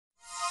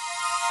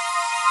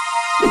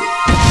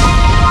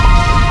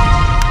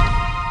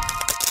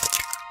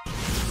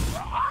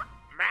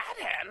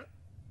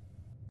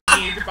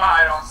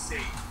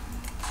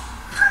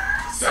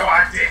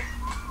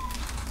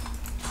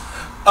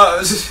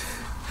Uh,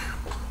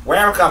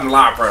 Welcome,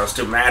 LARPers,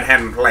 to Mad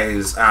Hen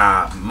Plays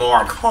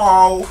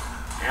Mordhau,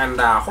 and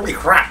holy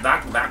crap,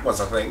 that was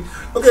a thing.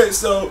 Okay,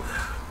 so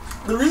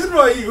the reason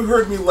why you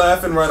heard me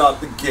laughing right out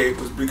the gate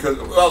was because,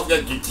 well,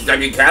 I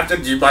mean,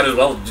 Captain, you might as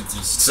well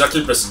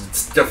succubus and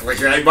stuff like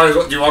that. You might as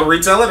well. Do you want to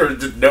retell it or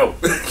no?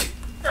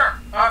 Sure.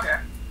 Okay.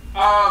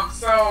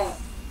 So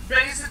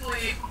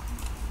basically,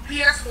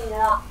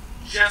 PS4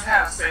 just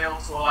had a sale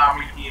to allow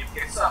me to be able to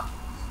get Succubus.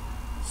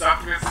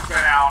 Succubus has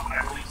been out,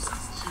 I believe,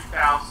 since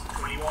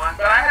 2021,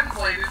 but I hadn't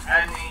played it,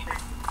 I hadn't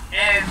anything.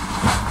 And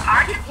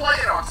I can play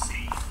it on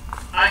Steam.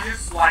 I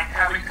just like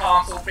having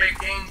console-based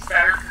games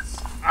better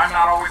because I'm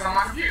not always on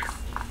my computer.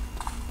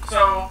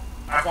 So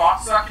I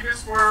bought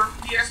Succubus for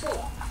PS4.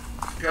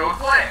 Go and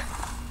play it.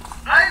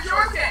 I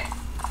enjoy the game.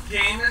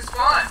 Game is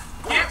fun.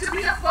 Get to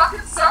be a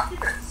fucking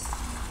Succubus.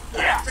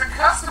 Get to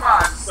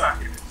customize a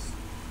Succubus.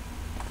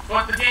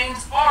 But the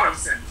game's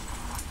auto-centered.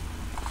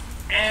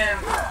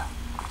 And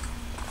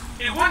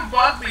it wouldn't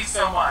bug me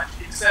so much,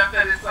 except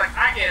that it's like,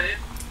 I get it.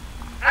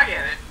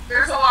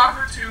 There's a lot of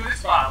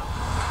gratuitous violence.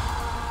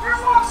 There's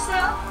a lot of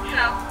stuff, you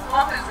know, a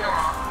lot of things going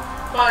on.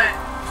 But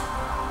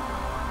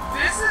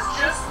this is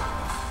just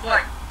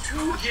like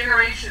 2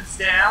 generations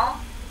down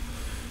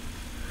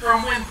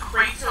from when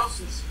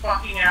Kratos was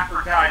fucking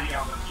Aphrodite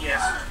on the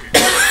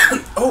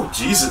PS2. Oh,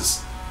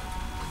 Jesus.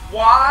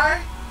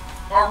 Why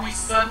are we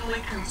suddenly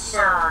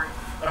concerned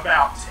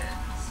about tits?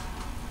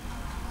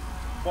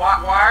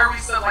 Why are we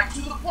so, like,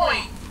 to the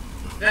point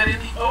that in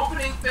the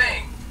opening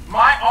thing,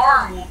 my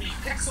arm will be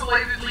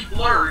pixelatedly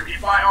blurred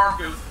if my arm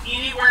goes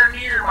anywhere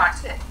near my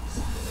tits?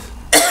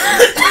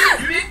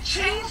 You didn't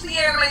change the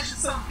animation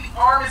so that the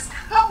arm is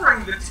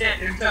covering the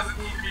tit and doesn't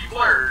need to be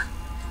blurred.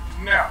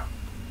 No.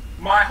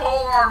 My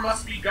whole arm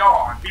must be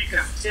gone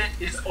because tit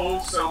is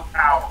oh so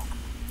powerful.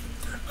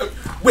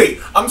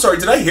 Wait, I'm sorry,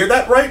 did I hear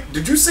that right?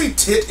 Did you say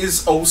tit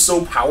is oh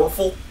so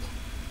powerful?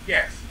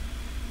 Yes.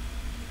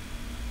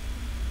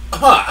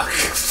 Huh.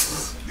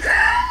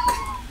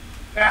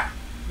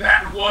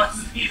 That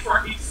was the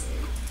phrase.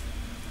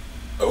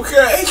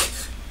 Okay.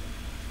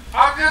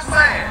 I'm just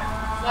saying,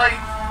 like,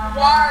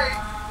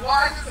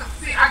 why does it,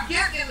 see, I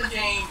get in the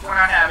game when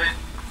I have it,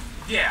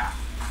 yeah,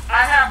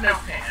 I have no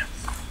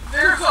pants.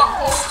 There's a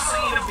whole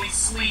scene of me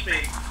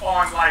sleeping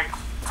on, like,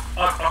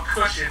 a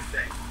cushion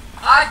thing.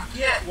 I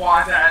get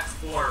why that's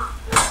blurred.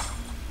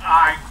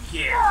 I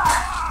get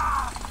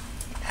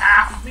it.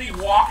 Half of me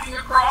walking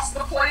across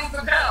the plains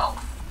of hell.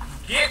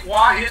 Get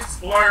why it's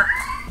blurred.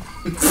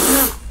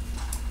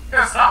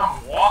 Because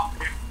I'm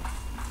walking.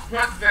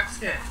 But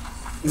that's it.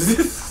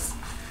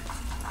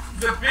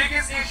 The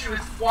biggest issue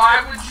is,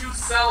 why would you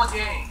sell a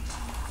game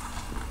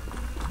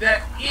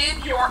that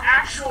in your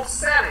actual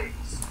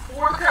settings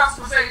for the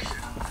customization,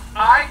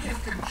 I can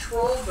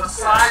control the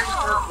size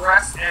of her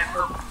breast and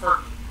her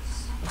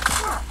curtains.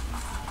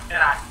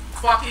 And I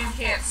fucking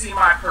can't see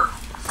my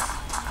curtains.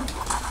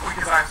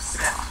 Because I'm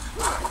set.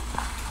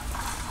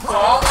 So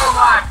although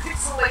my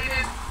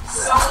pixelated,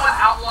 somewhat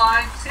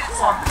outlined tits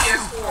on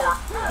PS4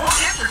 look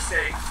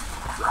interesting,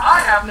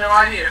 I have no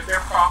idea if they're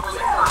properly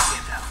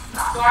working now.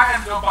 So I had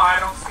to go buy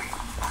it on Steam.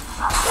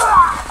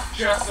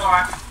 Just so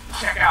I could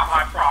check out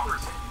my proper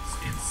tits.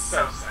 It's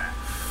so sad.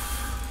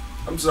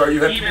 I'm sorry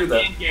you had to do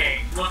that. Even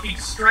in-game, looking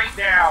straight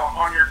down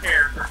on your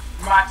character,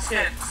 my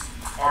tits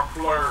are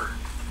blurred.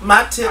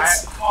 My I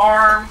tits. have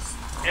arms,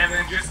 and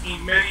then just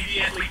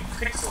immediately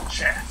pixel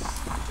chest.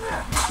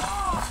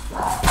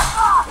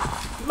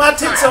 My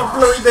tits are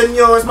blurry than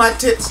yours. My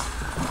tits,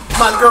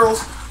 my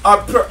girls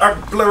are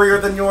blurrier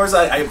than yours.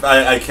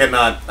 I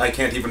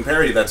can't even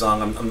parody that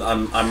song.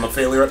 I'm a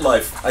failure at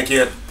life. I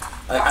can't.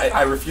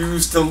 I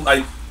refuse to.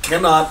 I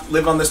cannot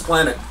live on this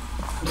planet.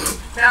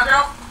 Now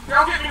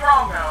don't get me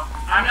wrong though.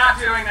 I'm not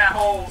doing that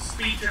whole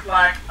speech of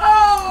like,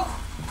 oh,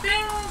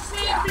 things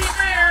need to be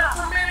fair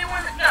for men and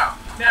women.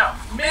 No,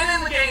 men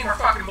in the game are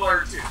fucking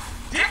blurred too.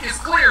 Dick is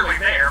clearly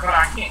there, but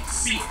I can't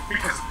see it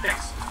because of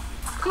pixels.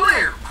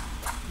 Clearly.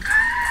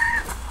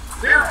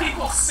 There are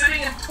people sitting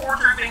in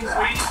torture things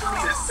waiting for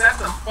me to set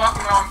them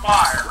fucking on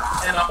fire,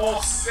 and the whole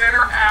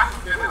center half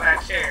of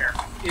that chair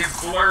is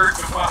blurred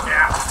the fuck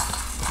out.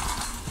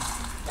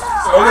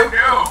 So I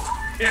know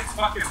it's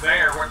fucking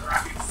there whether I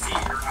can see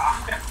it or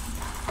not.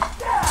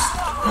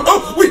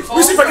 Oh, wait, let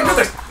me see if I can do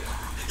this.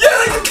 Yeah,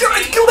 I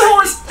can kill the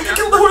horse. I can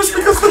kill the horse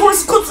because the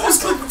horse clips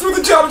through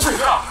the geometry.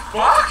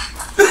 What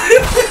the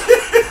fuck?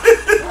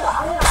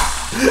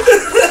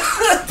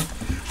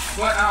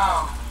 But,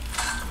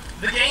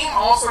 the game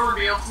also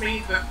revealed to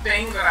me the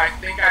thing that I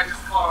think I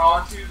just caught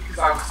on to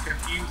because I was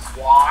confused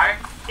why.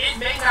 It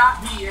may not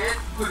be it,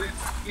 but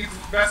it's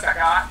the best I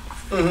got.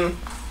 Mm-hmm.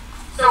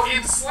 So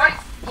in slight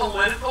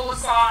political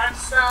aside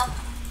stuff,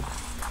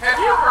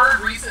 have you heard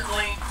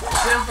recently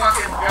them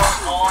fucking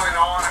going on and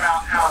on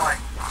about how,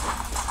 like,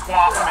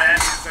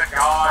 Baphomet is the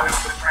god of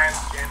the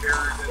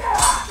transgenders and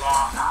blah,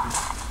 blah, blah?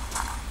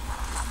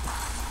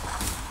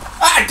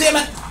 Ah, damn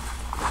it!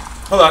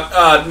 Hold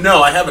on.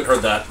 No, I haven't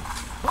heard that.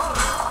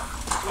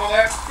 Well,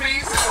 that's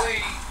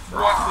basically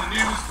what the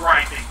news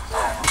griping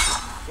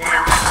was when they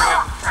were bring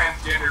up the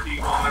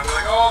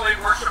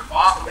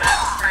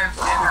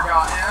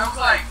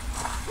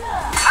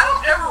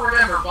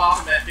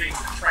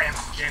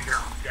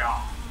transgender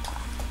god.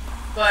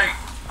 Like,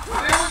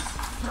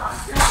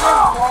 there's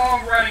a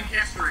long-running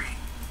history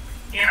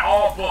in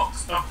all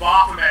books of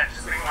Baphomet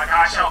just being like,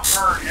 I shall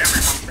turn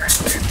everyone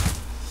transgender.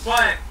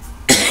 But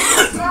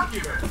in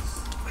documents,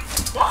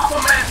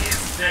 Baphomet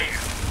is there.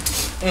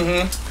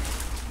 Mm-hmm.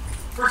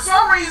 For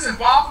some reason,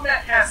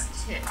 Baphomet has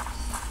tits.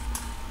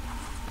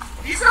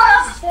 He still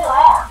has his 4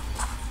 arms.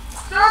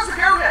 Still has the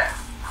goat head.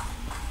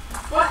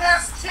 But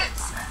has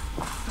tits now.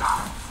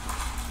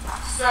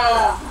 So,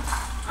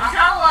 I'm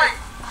kind of like,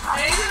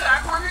 maybe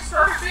that's where they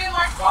started being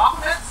like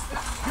Baphomet's the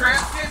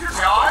transgender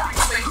god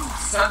because they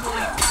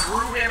suddenly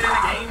threw him in a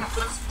game and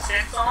put some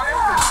tits on him.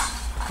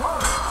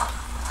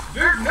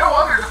 There's no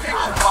other depiction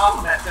of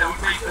Baphomet that would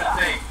make them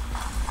think.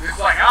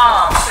 It's like,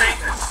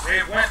 Satanists.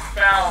 They went and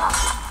found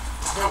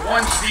the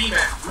one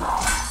demon who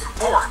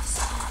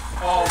supports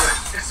all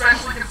this.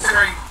 Especially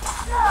considering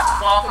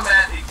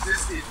Baphomet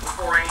existed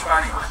before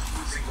anybody was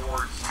using the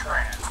word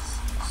trans.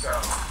 So,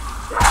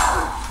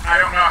 I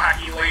don't know how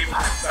he labeled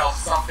himself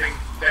something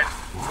that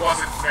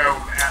wasn't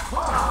known at the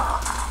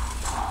time.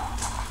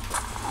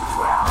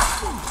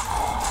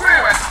 But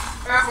anyway,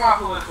 that's my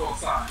political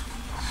side.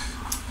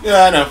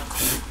 Yeah, I know.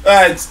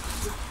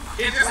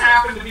 It just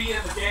happened to be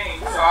in the game,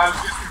 so I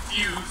was just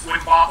confused when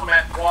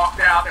Baphomet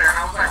walked out there, and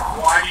I was like,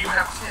 why do you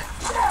have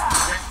tits?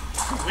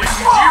 When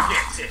did you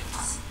get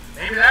tits?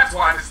 Maybe that's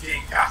why this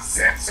game got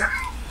censored.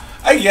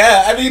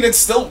 Yeah, I mean, it's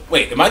still...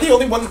 Wait, am I the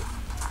only one...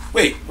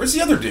 Wait, where's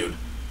the other dude?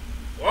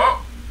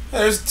 Whoa. Yeah,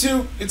 there's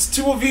 2... It's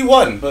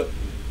 2v1, but...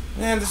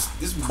 Man, this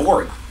is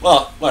boring.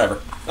 Well,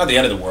 whatever. Not the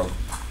end of the world.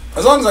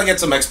 As long as I get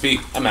some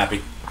XP, I'm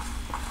happy.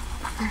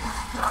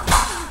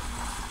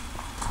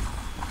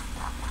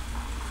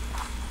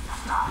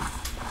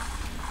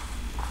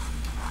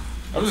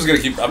 I'm just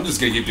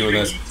gonna keep doing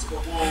this.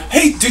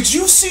 Hey, did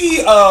you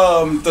see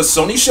the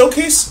Sony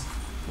showcase?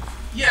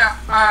 Yeah,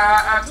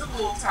 I took a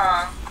little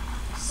time,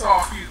 saw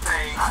a few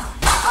things.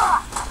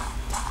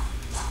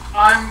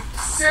 I'm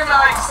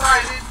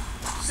semi-excited,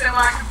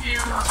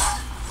 semi-confused.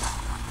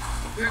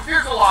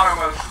 There's a lot of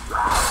emotion.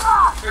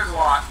 There's a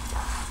lot.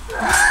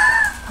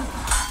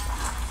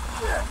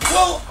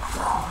 Well,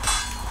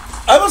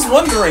 I was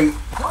wondering,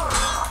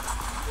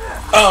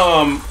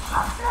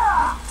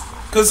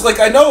 because, like,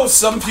 I know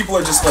some people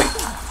are just like,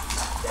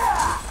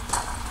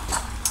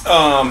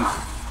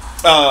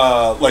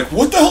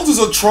 what the hell does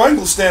a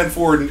triangle stand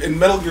for in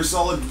Metal Gear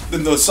Solid,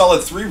 in the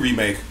Solid 3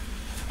 remake?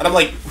 And I'm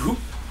like,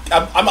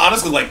 I'm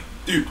honestly like,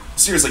 dude,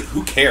 seriously,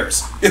 who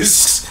cares?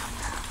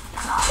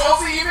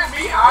 Well, see, even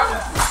me,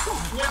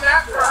 when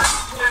that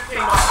first clip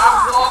came up, I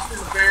was lost in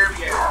the very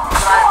beginning,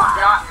 because I had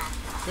forgotten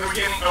the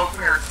beginning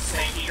opener to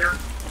Snake Eater.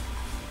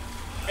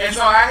 And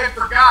so I had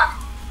forgotten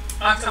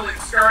until it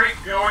started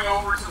going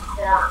over to the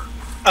corner.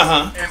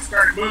 And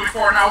started moving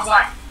forward, and I was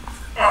like,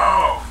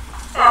 oh,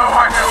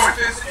 I know what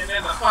this is. And then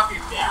the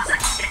fucking music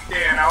kicked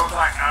in. I was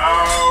like,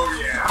 oh,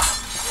 yeah.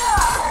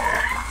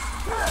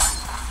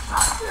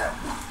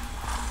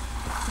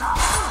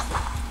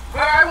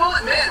 But I will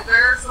admit,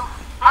 there's some...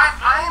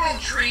 I am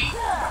intrigued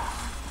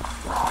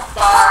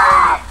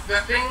by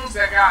the things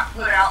that got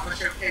put out in the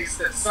showcase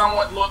that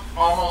somewhat looked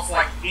almost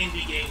like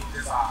indie game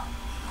design.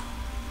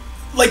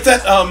 Like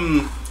that,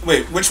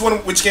 wait, which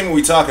game are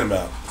we talking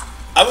about?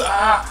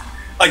 I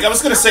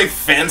was gonna say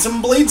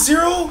Phantom Blade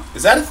Zero?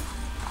 Is that it?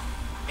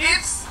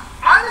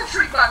 I'm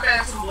intrigued by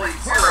Phantom Blade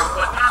Zero,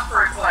 but not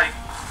for it's like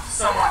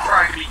someone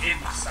trying to be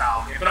indie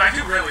style game, but I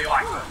do really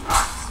like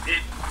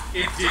it.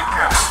 It did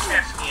kind of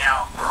catch me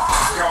out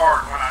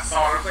guard when I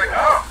saw it. I was like,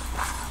 oh,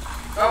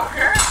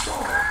 okay.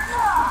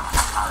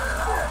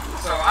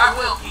 So I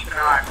will keep an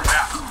eye for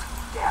that one.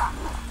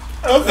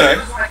 Okay. It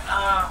was like,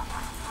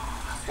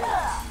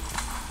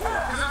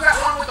 because it was that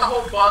one with the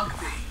whole bug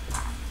thing.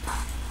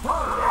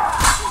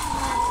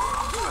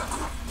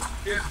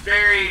 It was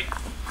very,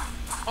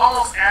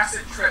 almost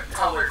acid trip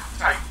colored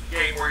type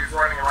game where he's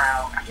running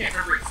around. I can't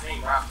remember his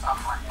name right off the top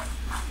of my head.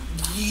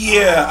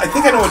 Yeah, I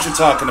think I know what you're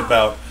talking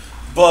about.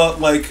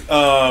 But, like,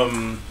 wow,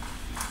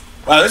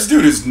 this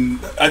dude is...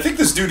 I think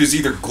this dude is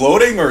either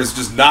gloating or is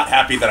just not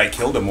happy that I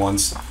killed him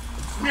once.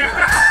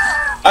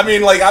 I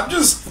mean, like, I'm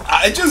just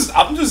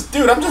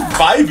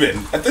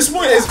vibing. At this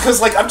point, it's because,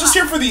 like, I'm just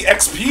here for the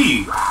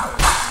XP.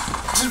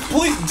 Just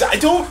please, I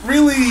don't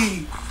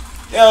really,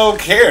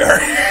 care.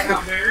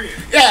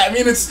 Yeah, I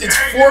mean, it's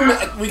 4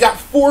 minutes... We got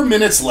 4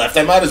 minutes left.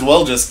 I might as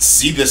well just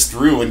see this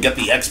through and get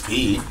the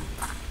XP.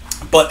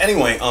 But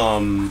anyway,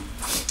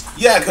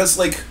 yeah, because,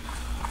 like...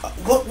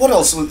 What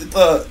else?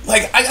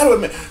 Like, I gotta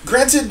admit,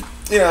 granted,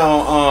 the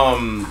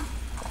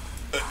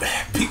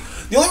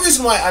only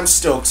reason why I'm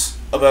stoked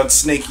about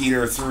Snake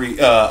Eater 3,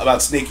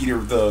 about Snake Eater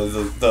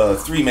the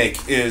 3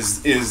 make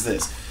is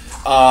this,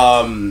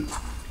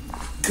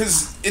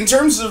 because in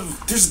terms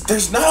of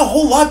there's not a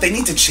whole lot they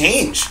need to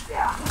change.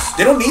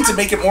 They don't need to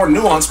make it more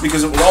nuanced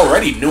because it was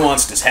already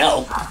nuanced as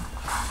hell.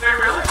 They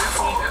really just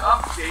need to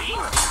update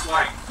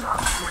like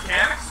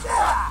mechanics and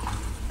stuff.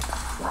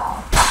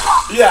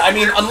 Yeah, I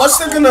mean, unless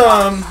they're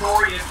gonna...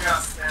 Story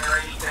adjustment or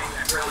anything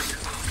that really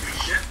just needs to be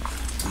shit.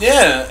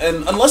 Yeah,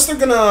 and unless they're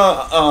gonna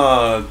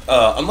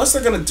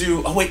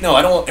do. Oh wait, no,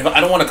 I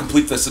don't want to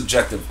complete this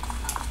objective.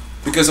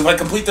 Because if I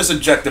complete this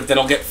objective, then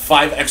I'll get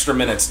 5 extra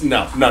minutes.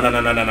 No. No.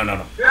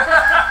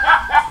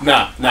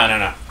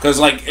 Because,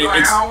 like,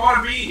 I don't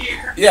want to be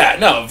here. Yeah,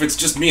 no, if it's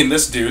just me and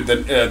this dude,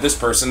 then, this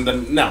person,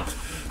 then no.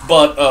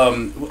 But,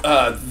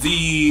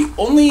 the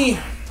only...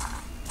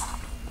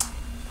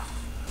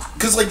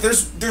 Because, like,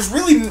 there's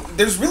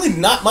really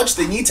not much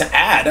they need to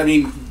add. I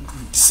mean,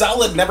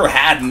 Solid never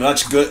had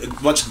much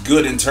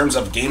good in terms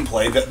of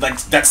gameplay.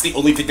 That's the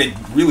only thing they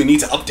really need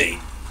to update.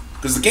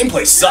 Because the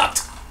gameplay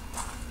sucked.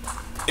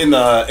 In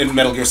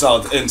Metal Gear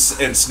Solid and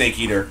Snake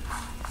Eater.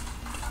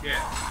 Yeah.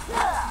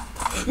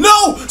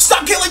 No!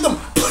 Stop killing them!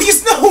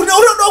 Please, no!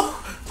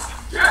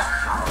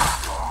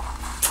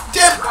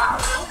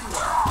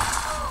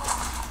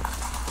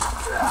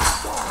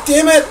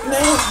 Damn it!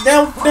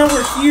 Now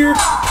we're here.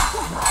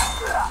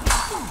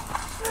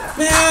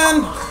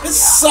 Man, this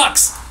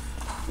sucks.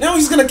 Now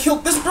he's gonna kill.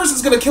 This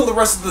person's gonna kill the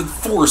rest of the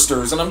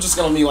foresters, and I'm just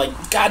gonna be like,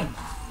 God,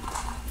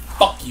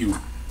 fuck you.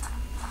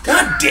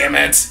 God damn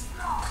it.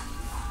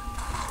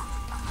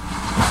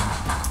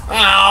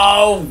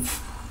 Ow!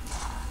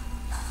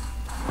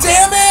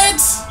 Damn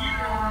it!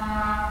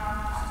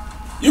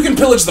 You can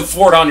pillage the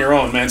fort on your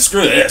own, man.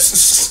 Screw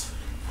this.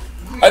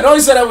 I know I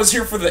said I was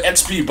here for the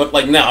XP, but,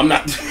 like, no, I'm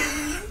not.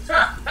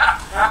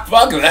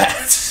 Fuck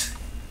that.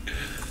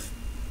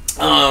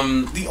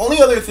 The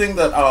only other thing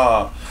that,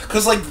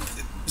 cause, like,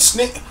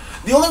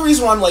 the only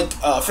reason why I'm, like,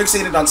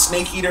 fixated on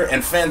Snake Eater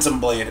and Phantom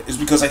Blade is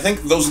because I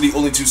think those are the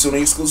only 2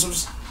 Sony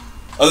exclusives.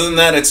 Other than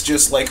that, it's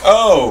just like,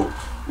 oh,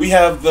 we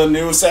have the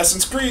new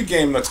Assassin's Creed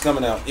game that's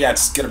coming out. Yeah,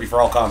 it's gonna be for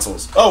all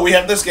consoles. Oh, we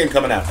have this game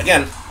coming out.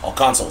 Again, all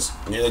consoles.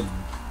 You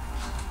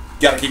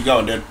gotta keep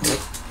going, dude.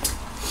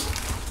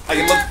 I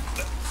can look...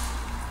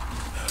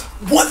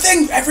 One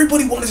thing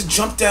everybody wanted to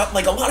jump down...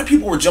 Like, a lot of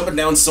people were jumping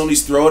down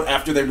Sony's throat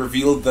after they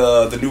revealed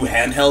the new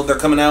handheld they're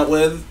coming out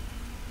with.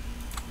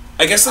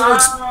 I guess they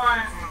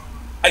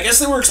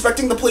were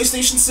expecting the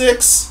PlayStation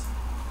 6.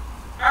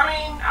 I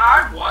mean,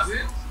 I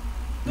wasn't.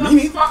 Me The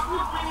neither. fuck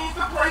would we need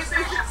the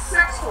PlayStation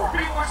 6 for?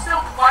 People are still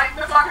fighting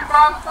the fucking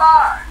bottom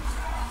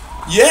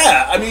 5.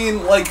 Yeah, I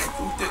mean, like,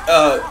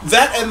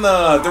 that and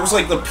there was,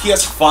 like, the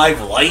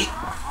PS5 Lite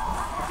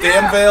they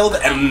unveiled,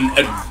 and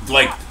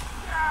like...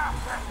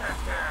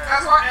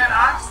 That's why, and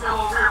I'm still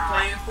over here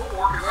playing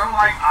 4, because I'm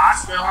like, I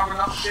still have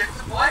enough shit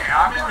to play.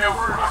 I'm in no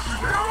rush.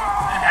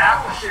 And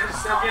half the shit is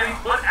still getting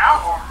put out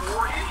on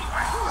 4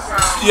 anyway.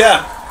 So,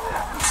 Yeah.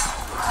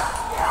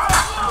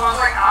 I was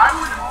like, I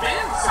would have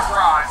been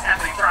surprised had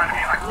they tried to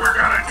be like, we're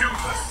gonna do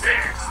the 6.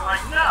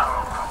 Like,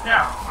 no.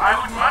 I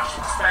would much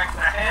expect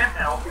a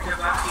handheld because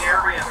that's the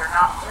area they're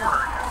not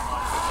cornering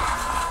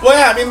at. Well,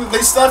 yeah, I mean, they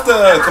still have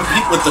to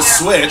compete with the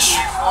Switch.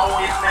 It's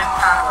always been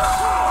kind of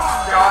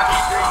a dodgy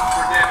thing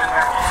for them in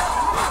their hand.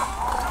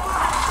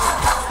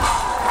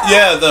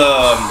 Yeah,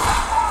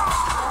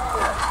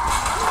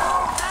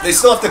 they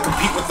still have to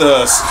compete with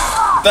the...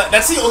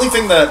 That's the only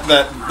thing that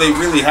they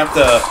really have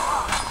to...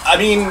 I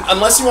mean,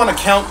 unless you want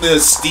to count the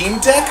Steam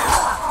Deck,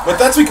 but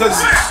that's because...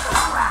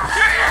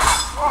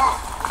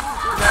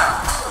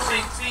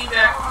 Steam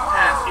Deck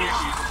has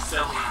issues that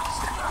still need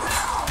Steam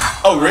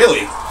Deck. Oh,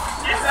 really?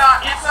 It's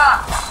not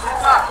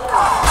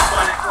horrible,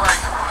 but it's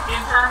like,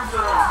 in terms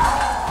of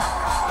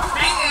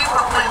being able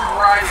to play the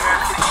variety of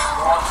everything you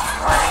want to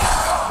play,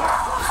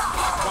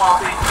 while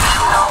being, it's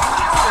still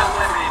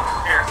limited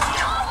compared to the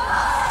others.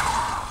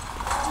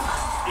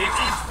 It's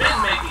been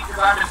making, because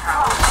I've been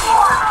kind of keeping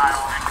an eye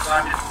on it, because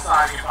I've been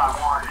deciding if I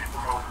wanted it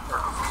for both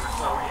purposes,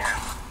 so yeah.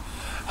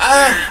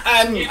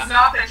 It's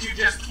not that you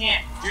just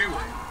can't do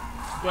it,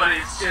 but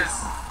it's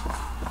just,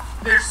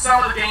 there's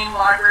some of the game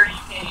library you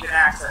can't even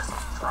access on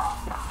the trial.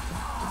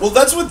 Well,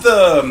 that's what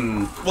the...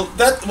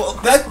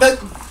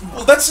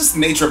 that's just the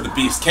nature of the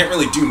beast. Can't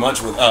really do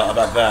much with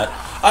about that.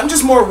 I'm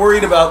just more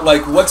worried about,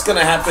 like, what's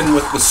gonna happen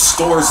with the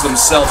stores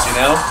themselves, you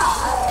know?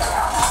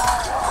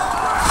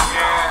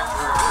 Yeah.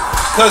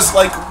 Because,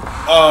 like,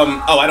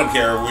 oh, I don't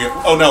care.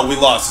 Oh no, we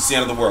lost. It's the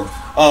end of the world.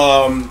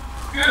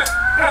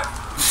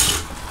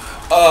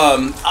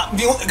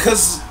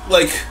 Because,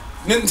 like,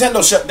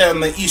 Nintendo shut down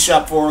the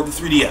eShop for the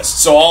 3DS,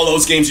 so all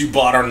those games you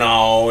bought are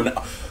now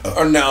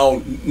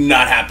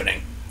not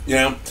happening. You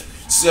know,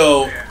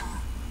 so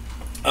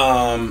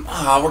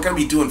we're gonna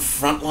be doing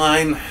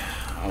Frontline.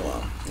 Oh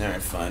well, all right,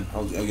 fine.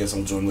 I guess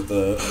I'll join with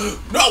the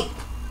no.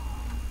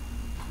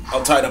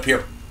 I'll tie it up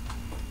here.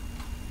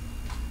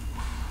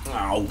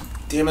 Oh,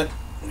 damn it.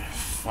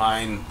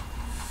 Fine.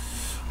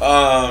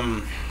 But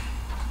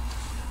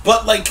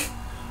like,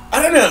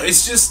 I don't know.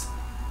 It's just.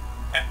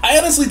 I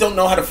honestly don't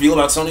know how to feel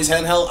about Sony's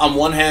handheld. On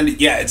one hand,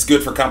 yeah, it's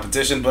good for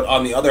competition, but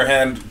on the other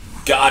hand,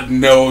 God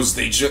knows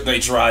they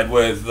tried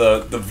with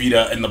the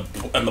Vita and the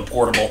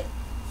portable.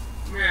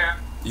 Yeah.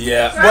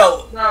 Yeah. So,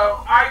 Well.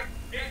 No,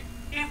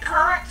 in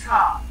current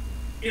time,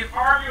 in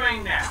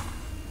arguing now,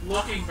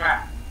 looking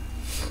back,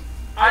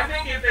 I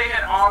think if they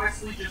had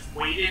honestly just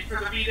waited for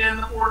the Vita and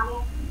the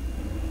portable,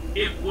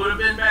 it would have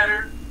been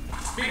better.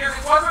 Because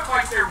it wasn't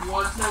like there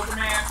was no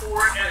demand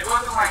for it, and it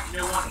wasn't like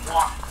no one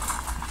wanted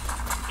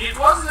it. It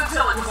wasn't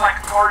until it was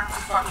like hard to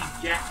fucking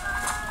get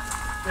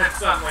that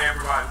suddenly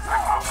everybody was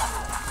like, I want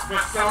it.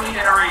 But Sony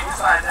had already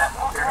decided that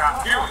they're not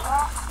doing it.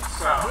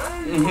 So,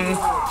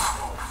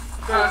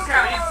 so it's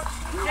kind of,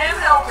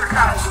 handhelds are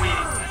kind of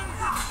weird.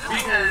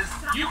 Because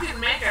you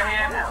can make a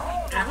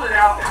handheld and put it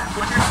out there,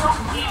 but you're still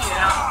competing it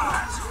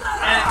out.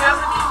 And it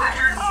doesn't mean that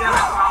you're going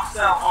to top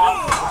sell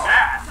off of the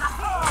bat.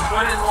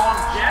 But in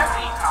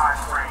longevity time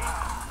frame,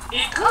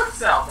 it could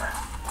sell that.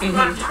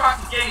 But if you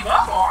fucking gave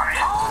up on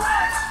it,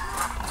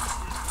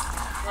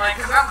 like,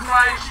 cause that was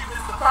my issue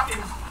with the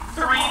fucking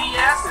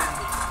 3DS and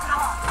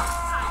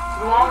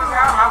the longest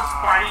time I was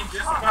fighting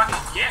just to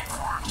fucking get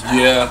one.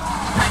 Yeah.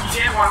 And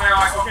you get one, they're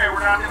like, okay,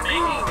 we're not gonna make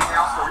anything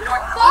else for you. You're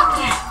like, fuck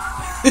you!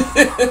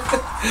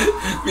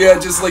 Yeah,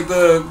 just like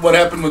what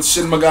happened with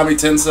Shin Megami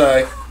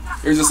Tensei.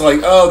 You're just like,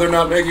 oh, they're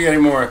not making it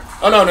anymore.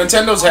 Oh no,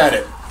 Nintendo's had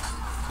it.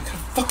 You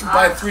gotta fucking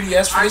buy a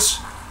 3DS for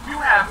this? You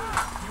have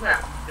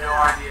no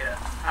idea.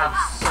 I'm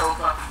so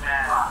fucking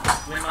mad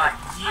when, like,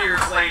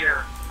 years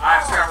later,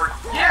 I discovered,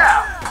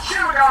 yeah, Shin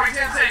Megami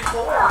Tensei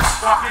 4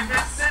 fucking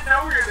been sitting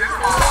over here this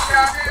whole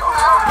goddamn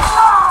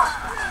time.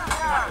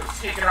 I'm gonna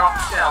take it off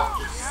the shelf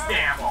and just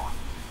stamp on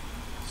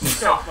it.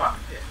 So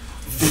fucking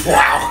pissed.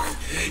 Wow.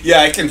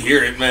 Yeah, I can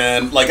hear it,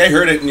 man. Like, I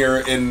heard it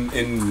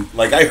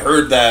like, I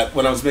heard that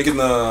when I was making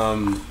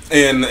the,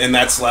 in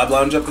that Slab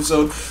Lounge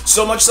episode.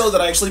 So much so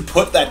that I actually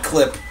put that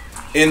clip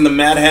in the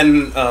Mad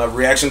Hen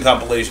reaction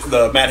compilation,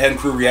 the Mad Hen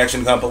crew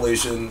reaction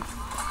compilation.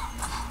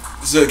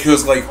 So,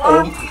 because, like,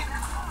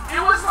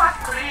 it was my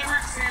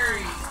favorite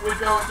series with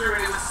going through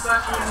it. It was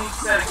such a unique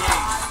set of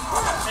games.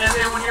 And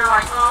then when you're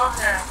like, oh,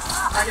 okay,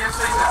 I guess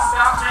they said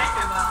stop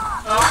making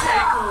them.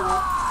 Okay, cool.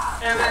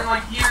 And then,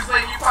 like, years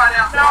later, you find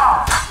out,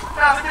 no,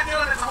 they've been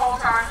doing this the whole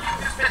time.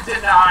 You've just been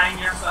denying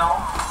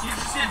yourself. You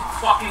just didn't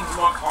fucking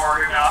look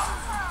hard enough.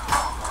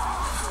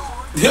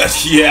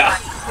 Yeah.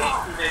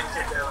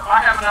 If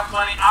I have enough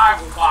money, I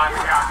will buy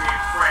the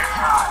goddamn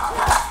franchise.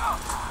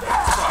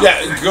 Yeah,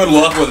 good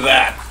luck with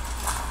that.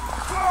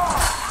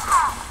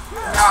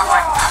 It's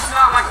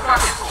not like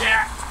fucking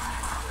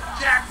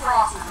Jack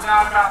Frost is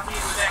not about being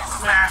the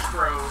next Smash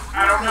Bros.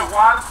 I don't know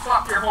why the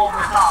fuck you're holding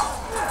the console.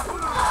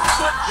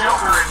 Put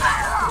Joker in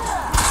there.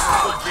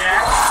 Put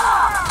Jack.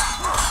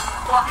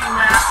 Fucking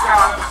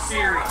mascot of the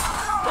series.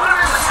 Put him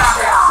in the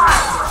goddamn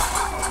Smash Bros.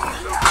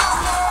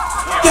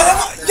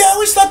 Yeah, I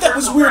always thought that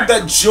was weird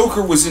that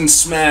Joker was in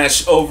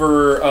Smash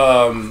over,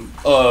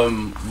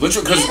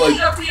 literally, because, like...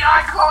 Any of the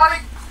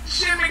iconic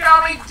Shin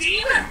Megami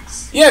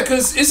demons! Yeah,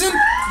 because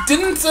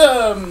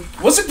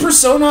wasn't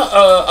Persona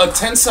a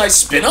Tensei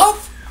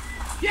spin-off?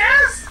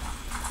 Yes!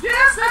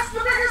 Yes, that's the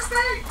biggest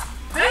thing!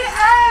 They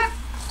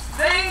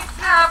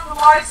have the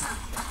license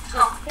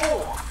to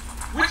 4,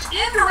 which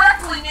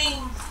indirectly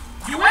means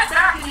you went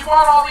back and you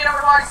bought all the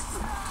other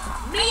licenses.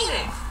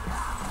 Meaning,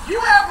 you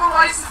have the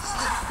license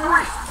to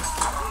 3.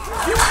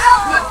 You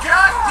have the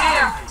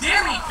goddamn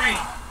Demi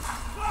Theme.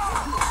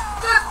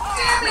 The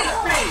Demi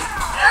Theme!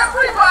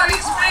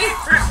 Everybody's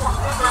favorite was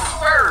the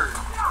 3rd.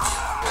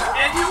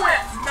 And you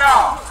went,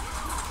 no.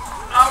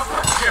 I'm a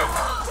good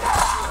Joker.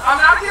 I'm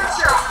not against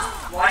Joker.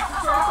 Like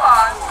Persona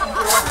 5,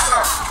 enjoy the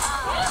summer.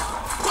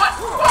 But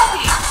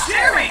fucking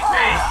Demi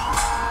Theme!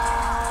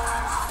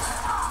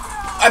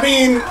 I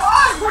mean...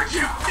 Why would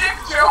you pick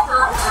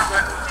Joker for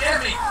the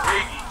Demi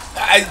Theme?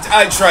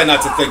 I try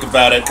not to think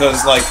about it,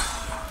 because, like,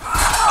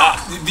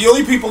 the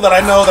only people that I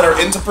know that are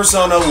into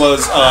Persona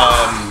was,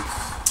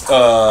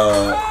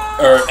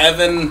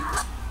 Evan,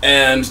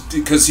 and,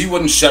 because he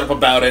wouldn't shut up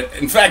about it.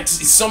 In fact,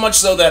 so much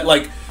so that,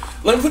 like,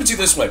 let me put it to you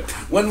this way.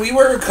 When we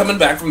were coming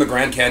back from the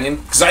Grand Canyon,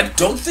 because I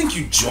don't think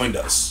you joined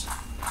us,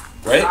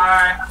 right?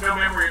 I have no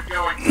memory of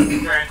going to the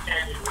Grand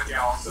Canyon with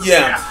y'all, so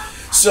yeah.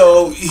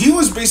 So, he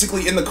was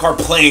basically in the car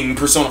playing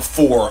Persona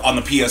 4 on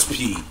the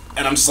PSP,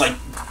 and I'm just like,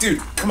 dude,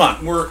 come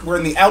on, we're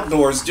in the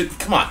outdoors,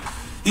 come on.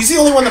 He's the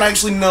only one that I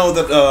actually know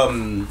that,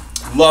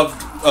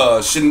 loved,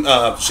 Shin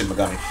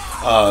Megami,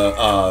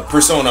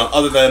 Persona,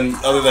 other than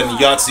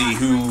Yahtzee,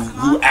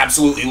 who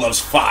absolutely loves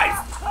 5.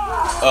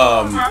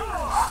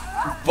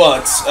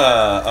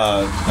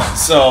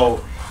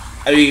 So,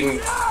 I mean,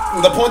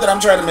 the point that I'm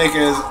trying to make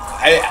is,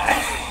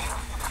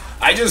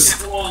 I just...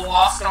 It's a little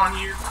lost on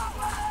you.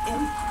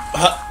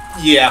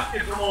 Yeah.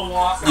 It's a little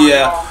lost on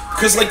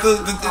because like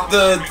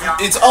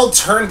it's all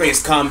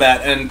turn-based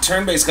combat, and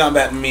turn-based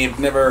combat and me have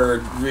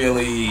never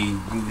really,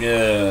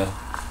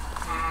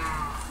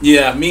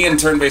 yeah, me and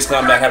turn-based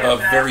combat have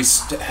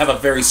a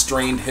very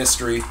strained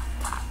history.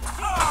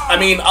 I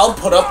mean, I'll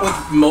put up with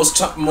most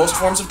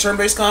forms of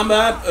turn-based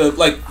combat.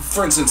 Like,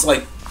 for instance,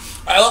 like,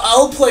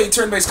 I'll play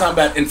turn-based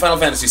combat in Final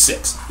Fantasy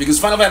VI, because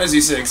Final Fantasy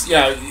VI,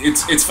 yeah,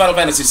 it's Final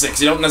Fantasy VI.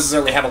 You don't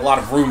necessarily have a lot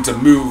of room to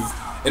move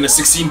in a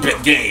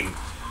 16-bit game.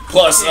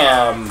 Plus,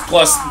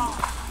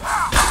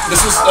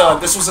 this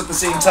was at the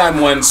same time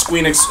when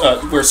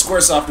where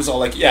Squaresoft was all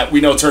like, yeah, we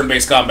know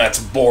turn-based combat's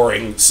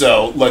boring,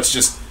 so let's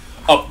just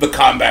up the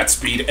combat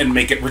speed and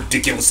make it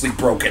ridiculously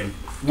broken.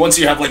 once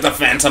you have like the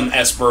Phantom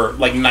Esper,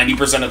 like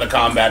 90% of the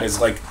combat is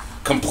like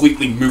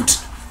completely moot.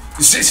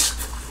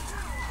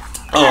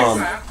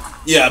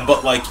 Yeah,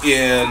 but like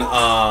in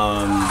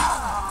ow!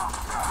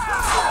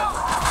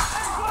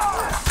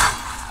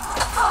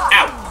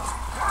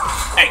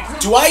 Hey,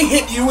 do I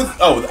hit you with?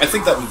 Oh, I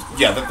think that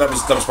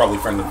was that was probably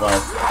friendly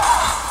fire.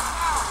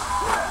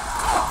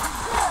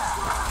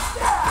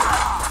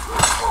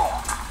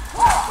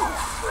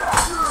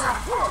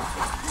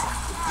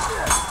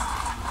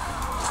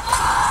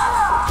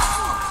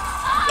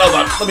 Hold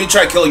on, let me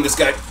try killing this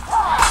guy.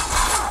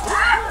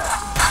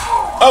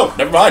 Oh,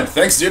 never mind.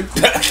 Thanks, dude.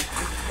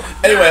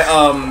 Anyway,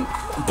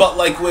 but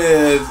like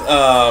with,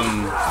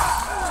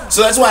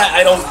 so that's why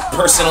I don't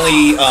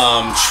personally,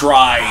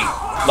 try,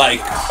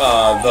 like,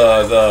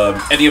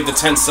 any of the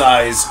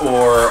Tensai's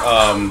or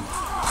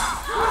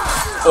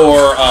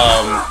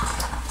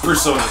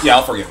Persona. Yeah,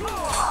 I'll forgive you.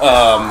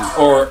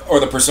 Or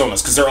the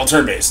Personas, because they're all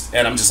turn-based.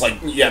 And I'm just like,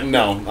 yeah,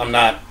 no, I'm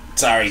not.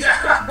 Sorry.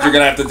 You're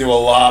gonna have to do a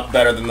lot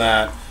better than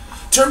that.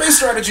 Turn-based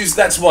strategies,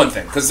 that's one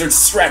thing, because they're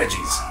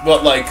strategies.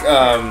 But, like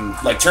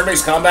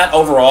turn-based combat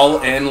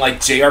overall in,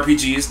 like,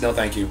 JRPGs, no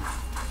thank you.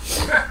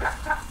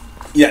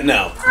 Yeah,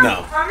 no.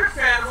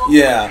 Understandable.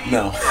 Yeah,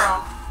 no.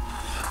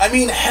 I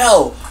mean,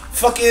 hell,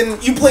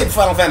 fucking, you played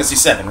Final Fantasy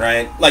VII,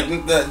 right? Like,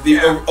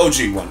 the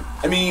OG one.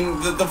 I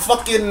mean, the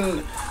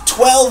fucking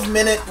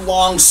 12-minute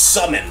long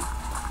summon.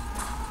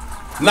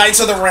 Knights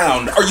of the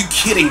Round. Are you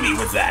kidding me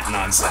with that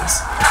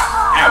nonsense?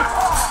 Ow.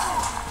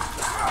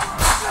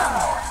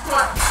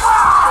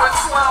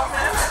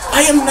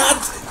 I am not.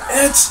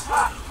 It's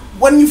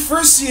when you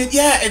first see it,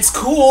 yeah, it's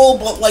cool.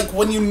 But like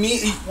when you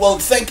need, well,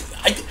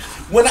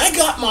 when I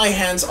got my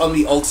hands on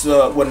the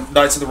when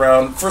Knights of the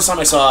Round, first time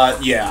I saw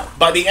it, yeah.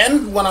 By the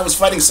end, when I was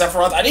fighting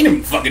Sephiroth, I didn't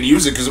even fucking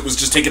use it because it was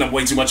just taking up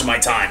way too much of my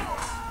time.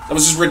 That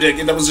was just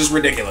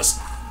ridiculous.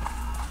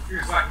 You're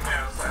just like,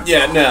 no.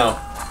 Yeah, no.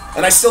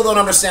 And I still don't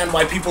understand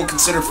why people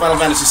consider Final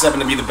Fantasy VII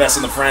to be the best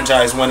in the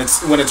franchise when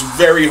it's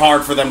very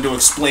hard for them to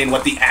explain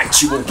what the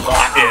actual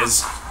plot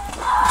is.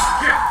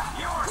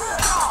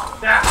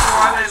 That's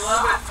why they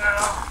love it,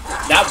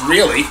 though. Not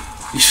really.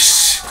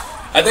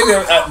 I think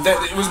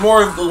it was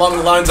more along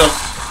the lines of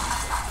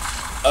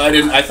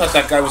I thought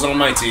that guy was on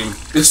my team.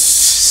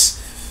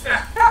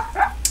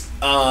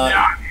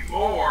 Not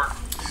anymore.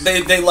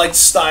 They liked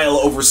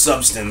style over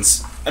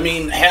substance. I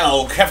mean,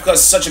 hell,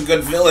 Kefka's such a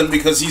good villain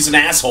because he's an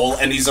asshole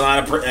and he's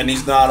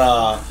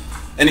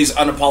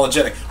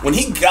unapologetic. When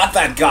he got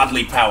that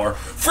godly power,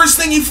 first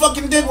thing he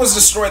fucking did was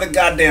destroy the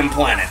goddamn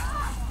planet.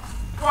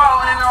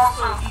 Well, and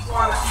also, he's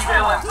one of the few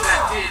villains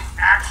that did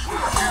actually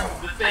do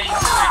the things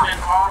that they've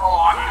been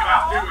monologuing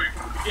about doing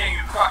from the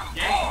beginning of the fucking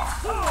game.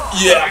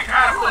 Yeah. So it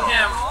kind of put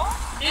him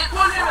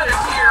at a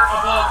tier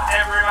above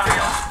everybody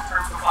else in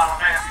terms of Final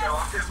Fantasy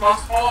villains, because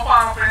most all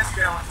Final Fantasy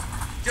villains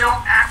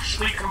don't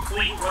actually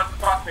complete what the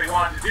fuck they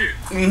wanted to do.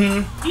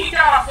 Mm-hmm. He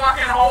got a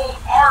fucking whole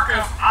arc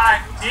of, I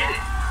did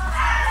it.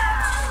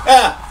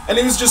 Yeah, and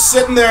he was just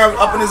sitting there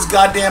up in his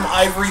goddamn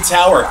ivory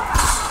tower.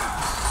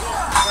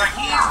 Like,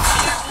 he's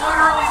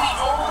literally the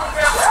only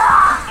villain.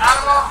 I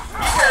don't know,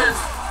 because,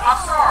 I'm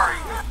sorry,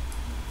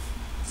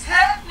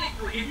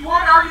 technically, if you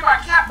want to argue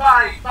by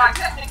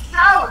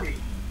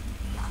technicality,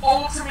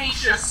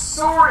 Ultimecia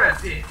sorta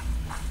did.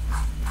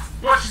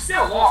 But she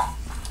still lost.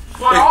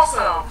 But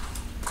also,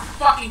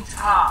 fucking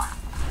time.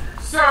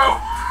 So...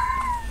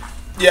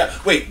 Yeah,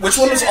 wait, which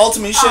one was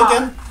Ultimecia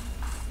again?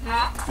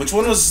 Which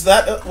one was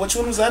that again?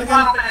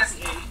 Final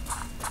Fantasy VIII.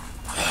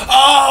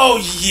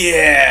 Oh,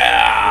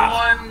 yeah! The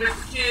one with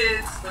the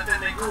kids, but then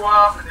they grew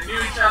up and they knew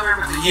each other,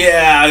 but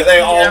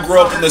they all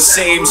grew up in the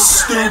same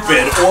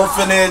stupid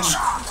orphanage.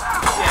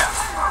 Yeah.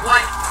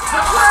 Like,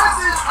 the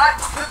premises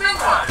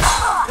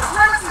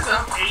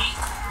of 8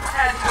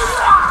 had to go.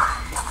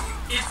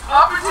 It's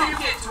up until you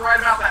get to right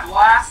about that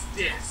last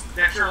disc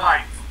that you're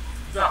like,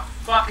 the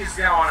fuck is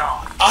going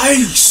on?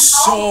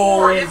 It's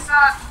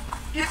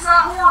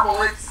not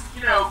horrible. It's,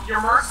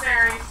 you're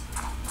mercenaries,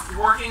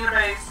 you're working in a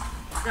base,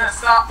 you're gonna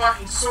stop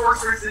fucking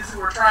sorceresses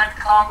who are trying to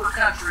conquer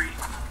country.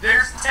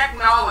 There's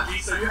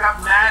technology, so you have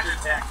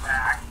Magitech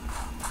back.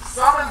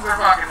 Summons are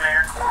fucking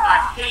there. I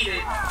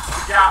hated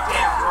the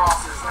goddamn draw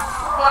system,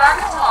 but I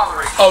can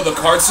tolerate it. Oh, the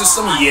card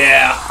system?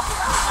 Yeah.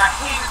 I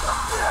hated the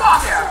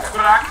fuck out of it,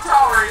 but I can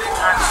tolerate it.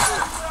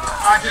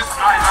 I did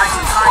my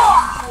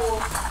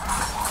usual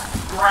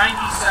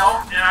grindy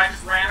self, and I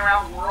just ran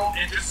around the world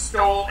and just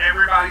stole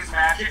everybody's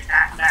magic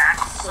at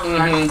max, so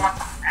that I could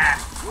fucking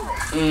act.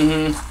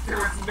 There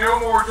was no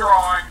more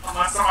drawing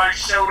unless somebody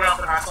showed up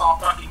and I saw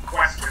fucking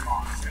question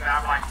marks, and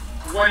I'm like,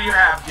 what do you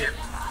have? Give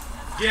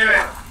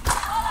it.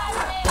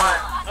 But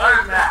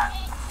other than that,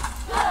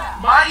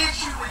 my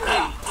issue with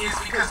 8 is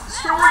because the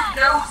story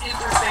goes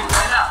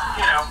interestingly enough.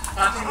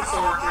 Hunting the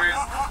sorceress,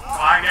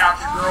 find out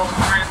your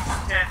girlfriend's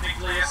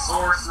technically a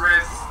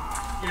sorceress.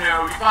 You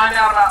find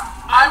out about.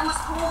 I was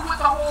cool with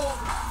the whole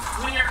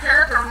when your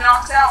character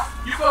knocks out,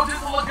 you go do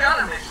the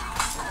Laguna mission.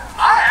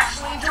 I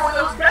actually enjoy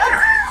those better.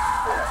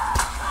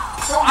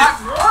 So I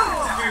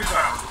wanted to do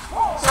those.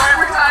 So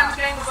every time the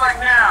game was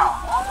like, now,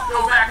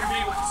 go back.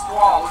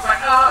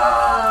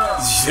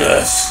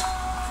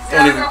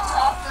 Yeah, go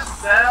talk to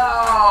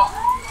Zell.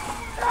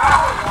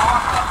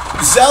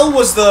 Zell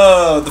was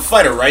the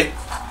fighter, right?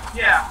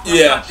 Yeah.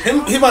 Yeah,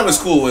 him I was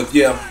cool with,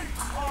 yeah.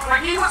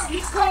 Like,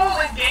 he's cool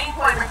in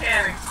gameplay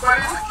mechanics, but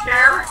as a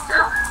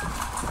character...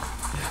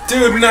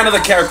 Dude, none of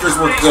the characters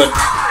were good.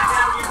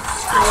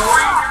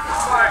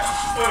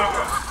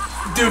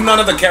 Dude, none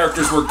of the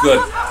characters were good.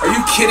 Are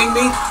you kidding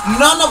me?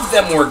 None of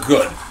them were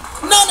good.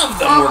 None of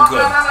them were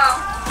good.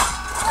 No.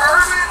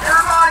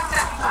 Irvine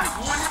technically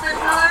would have been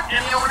good,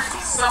 and the only reason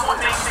he's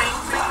somewhat maintained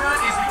being good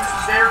is because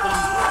he's there the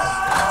lowest.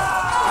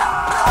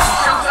 He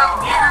shows up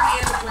near the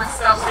end of when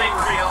stuff's being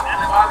revealed, and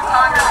then by the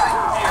time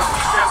everything's revealed,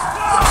 he's just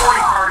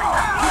supporting party.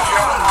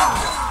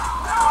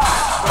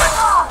 But,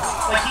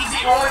 like, he's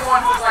the only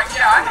one who's like,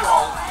 yeah, I knew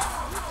all of these.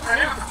 I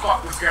knew what the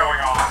fuck was going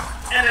on.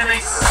 And then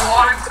they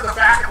slot him to the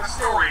back of the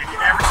story, and you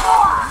never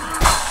talk to him.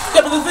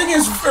 Yeah, but the thing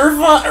is,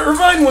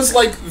 Irvine was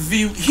like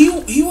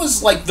he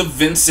was like the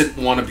Vincent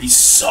wannabe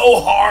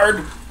so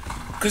hard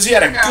because he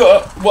had a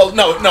good. Well,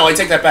 no, I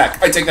take that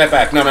back. No.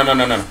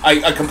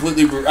 I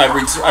completely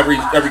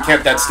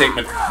recant that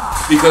statement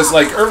because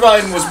like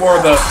Irvine was more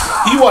of the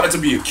he wanted to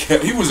be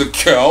he was a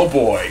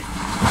cowboy.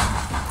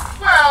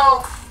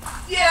 Well,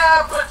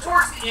 yeah, but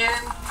towards the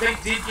end they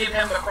did give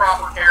him the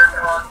proper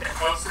character arc, and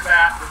most of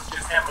that was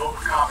just him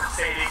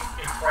overcompensating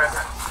in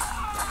present.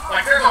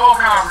 Like, there's a whole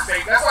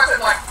conversation. That's why I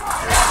said, like,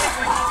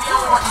 technically, he's the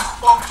only one who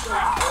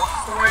functionally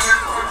works the way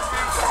they're supposed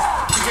to.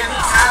 Because he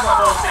has a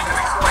whole thing to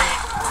explain.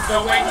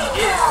 The way he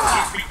is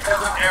because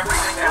of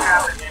everything that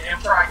happened and him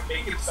trying to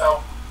make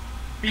himself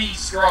be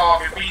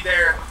strong and be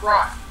there in the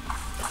front.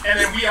 And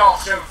then we all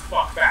showed the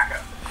fuck back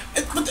up.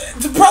 But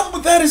the problem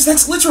with that is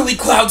that's literally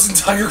Cloud's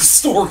entire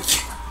story.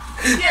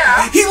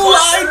 Yeah. He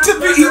lied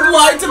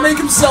to make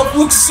himself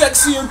look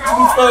sexier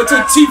to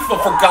Tifa,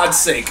 for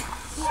God's sake.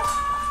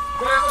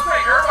 But as I say,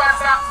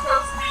 everybody's not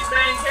supposed to be the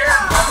main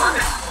character. That's why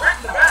they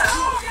written the best.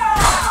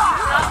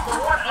 He's not the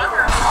one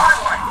under the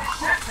limelight. This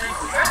shit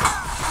makes sense.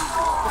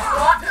 The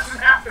plot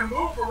doesn't have to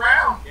move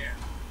around him.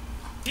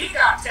 He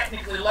got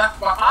technically left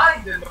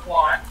behind in the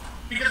plot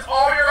because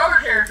all your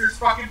other characters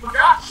fucking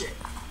forgot shit.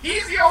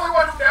 He's the only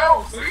one who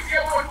knows, so he's the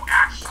only one who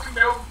actually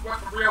knows what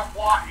the real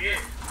plot is.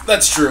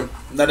 That's true.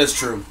 That is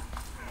true.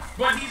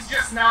 But he's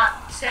just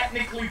not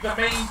technically the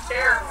main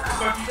character,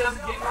 so he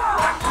doesn't get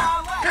reflected.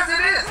 Because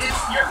it is.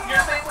 It's your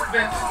thing with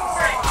Vincent is the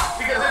same.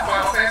 Because in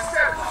Final Fantasy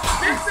VII,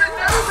 Vincent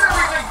knows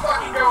everything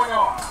fucking going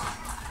on.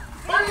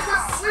 But he's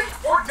asleep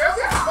or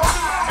doesn't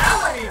fucking tell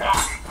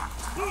anybody.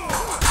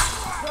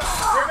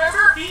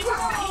 Remember, he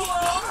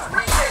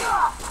predated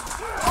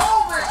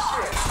all this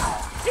shit.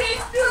 He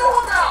knew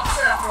about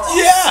Sephiroth.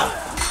 Yeah.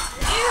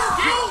 In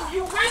game,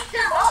 you wake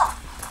him up.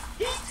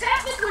 He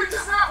technically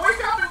does not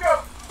wake up and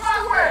go, by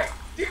the way,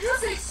 did you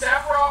see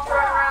Sephiroth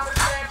run around this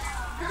statue?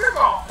 Because there's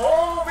a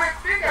whole big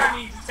thing I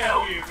need to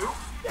tell you.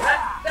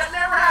 That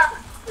never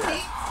happened.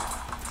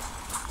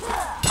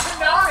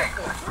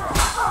 Canonically,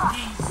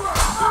 he's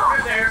sort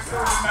of there,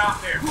 sort of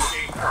not there.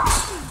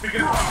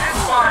 Because when he did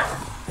find him,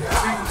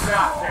 he was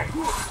not there.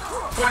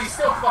 But he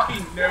still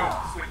fucking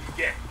knows when you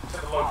get to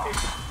the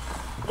location.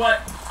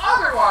 But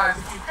otherwise,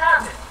 if you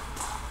have him,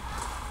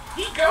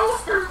 he goes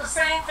through the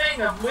same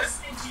thing of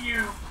listening to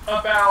you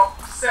about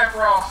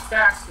Sephiroth's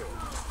backstory.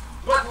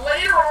 But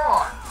later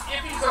on,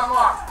 if he's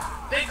unlocked,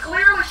 they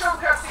clearly show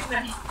the cutscene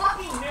that he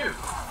fucking knew.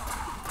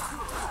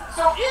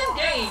 So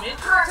in-game, in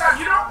current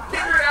time, you don't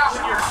figure it out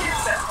when you're a kid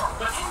that far,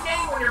 but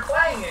in-game when you're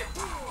playing it,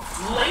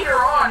 later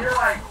on, you're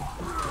like,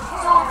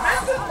 so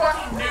Vincent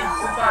fucking knew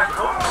since I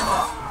opened him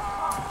up.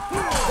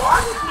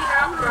 Why did he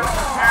have to go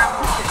through half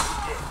the shit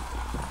he did?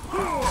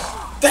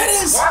 That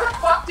is... Why the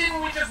fuck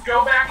didn't we just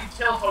go back and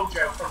kill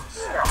Hojo from the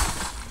start?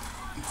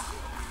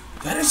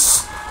 That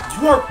is...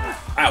 You are...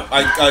 Ow,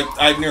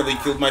 I nearly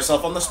killed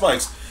myself on the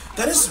spikes.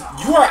 That is...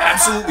 You are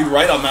absolutely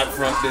right on that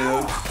front,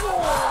 dude.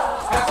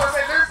 That's what I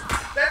say,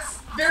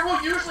 there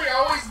will usually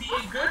always be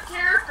a good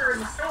character in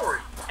the story.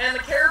 And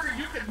the character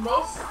you could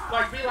most,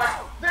 like, be like,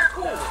 they're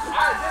cool,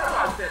 I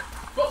identify with them.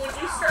 But when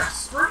you start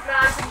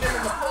scrutinizing them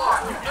in the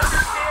plot, you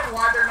understand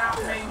why they're not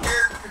the main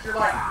character, because you're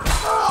like,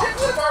 shit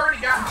would have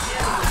already gotten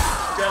handled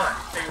done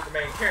if they were the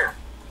main character.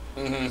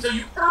 Mm-hmm. So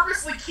you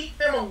purposely keep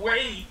them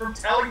away from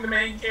telling the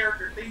main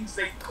character things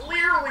they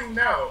clearly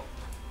know,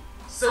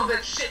 so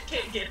that shit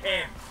can't get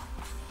handled.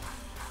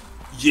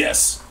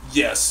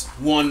 Yes.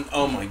 One,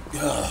 oh my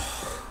god.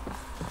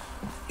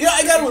 Yeah,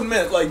 I gotta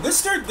admit, like,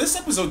 this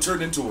episode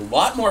turned into a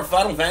lot more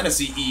Final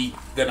Fantasy-y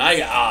than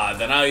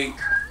I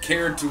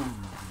cared to,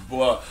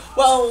 well,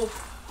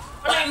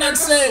 I'm not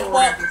saying,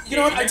 well, you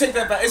know what, I take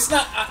that back. It's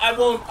not, I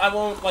won't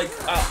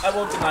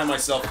deny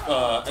myself,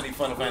 any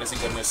Final Fantasy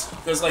goodness,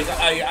 because, like,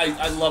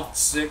 I loved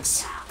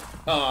 6,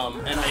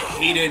 and I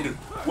hated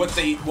what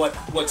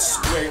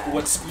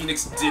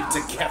Squeenix did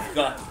to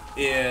Kefka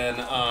in,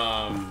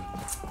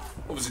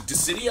 what was it,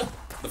 Dissidia?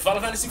 The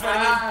Final Fantasy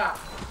fighting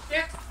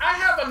game? I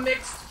have a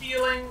mixed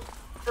feeling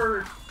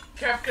for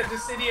Kefka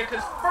Dissidia,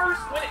 because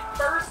when it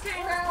first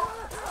came out,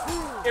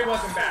 it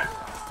wasn't bad.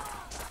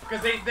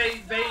 Because they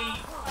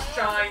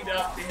shined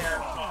up to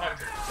him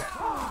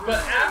 100%. But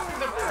after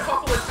the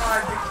couple of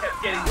times it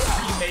kept getting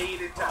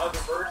remade into other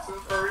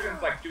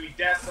versions, like Dewey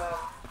Decim,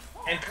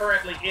 and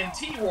currently in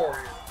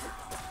T-Warrior,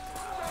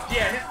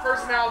 yeah, his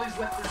personalities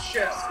went through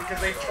shifts because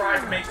they've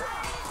tried to make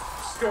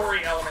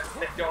story elements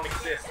that don't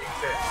exist.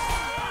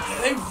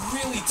 Yeah, they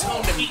really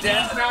toned him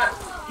down.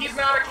 He's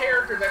not a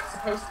character that's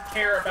supposed to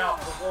care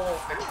about the world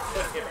that you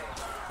put him in.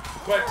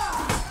 But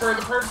for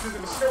the purposes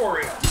of the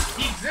story,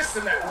 he exists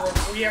in that world,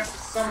 so he has to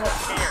somewhat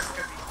care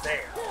because he's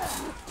there.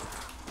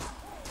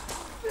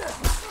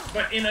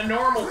 But in a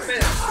normal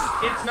sense,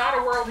 it's not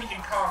a world he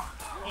can conquer.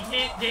 He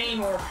can't gain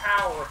more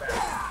power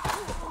back.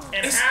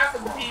 And half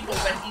of the people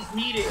that he's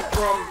meeting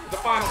from the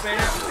Final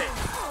Fantasy thing,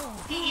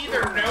 he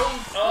either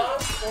knows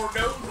of or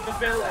knows the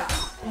villain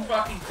who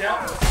fucking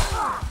dealt with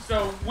him.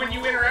 So when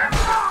you interact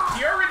with him,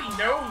 he already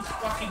knows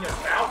fucking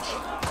about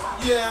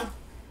you. Yeah.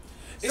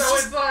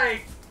 It's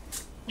like,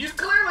 you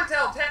clearly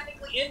tell,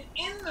 technically,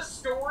 in the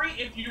story,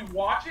 if you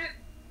watch it,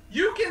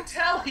 you can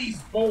tell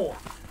he's bored.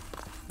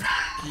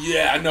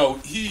 Yeah, no,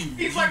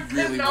 he like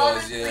really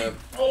was, yeah.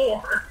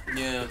 Bored.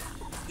 Yeah.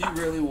 He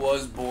really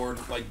was bored,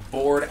 like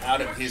bored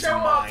out of his show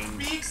mind. Up,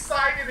 be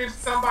excited if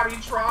somebody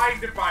tried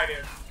to fight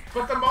him.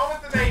 But the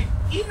moment that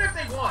even if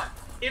they won,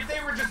 if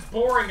they were just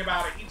boring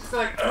about it, he'd just be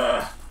like,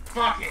 ugh,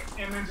 fuck it,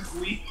 and then just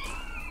leave.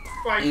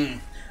 Like,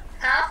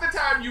 half the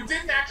time you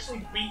didn't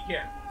actually beat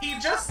him. He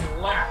just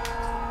left.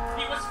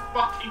 He was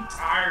fucking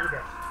tired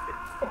of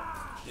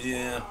it.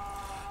 Yeah.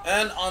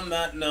 And on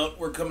that note,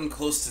 we're coming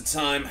close to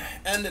time.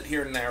 End it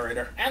here,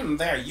 narrator. And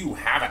there you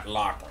have it,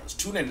 LARPers.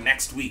 Tune in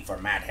next week for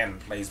Mad Hen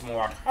Plays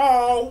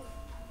Mordhau.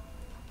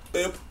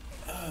 Boop.